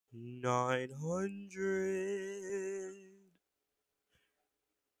900.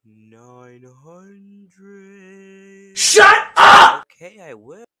 900. Shut up! Okay, I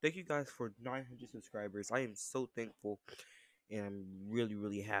will. Thank you guys for 900 subscribers. I am so thankful, and I'm really,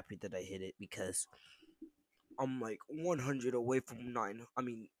 really happy that I hit it because I'm like 100 away from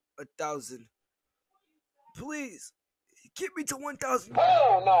 1,000. Please, get me to 1,000.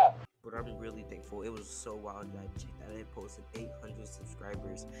 Hell no! But I'm really thankful. It was so wild. I checked that I posted 800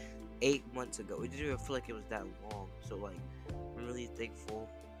 subscribers 8 months ago. It didn't even feel like it was that long. So like, I'm really thankful.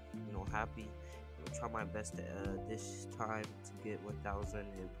 Happy. I'm gonna try my best to this time to get 1,000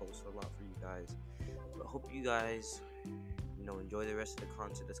 and post a lot for you guys. But hope you guys, enjoy the rest of the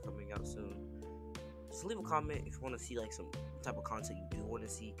content that's coming out soon. Just leave a comment if you want to see like some type of content you do want to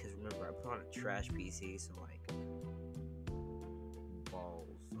see. Cause remember, I put on a trash PC, so like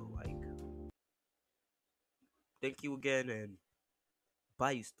balls. So like, thank you again and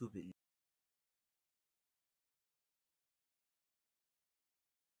bye, you stupid.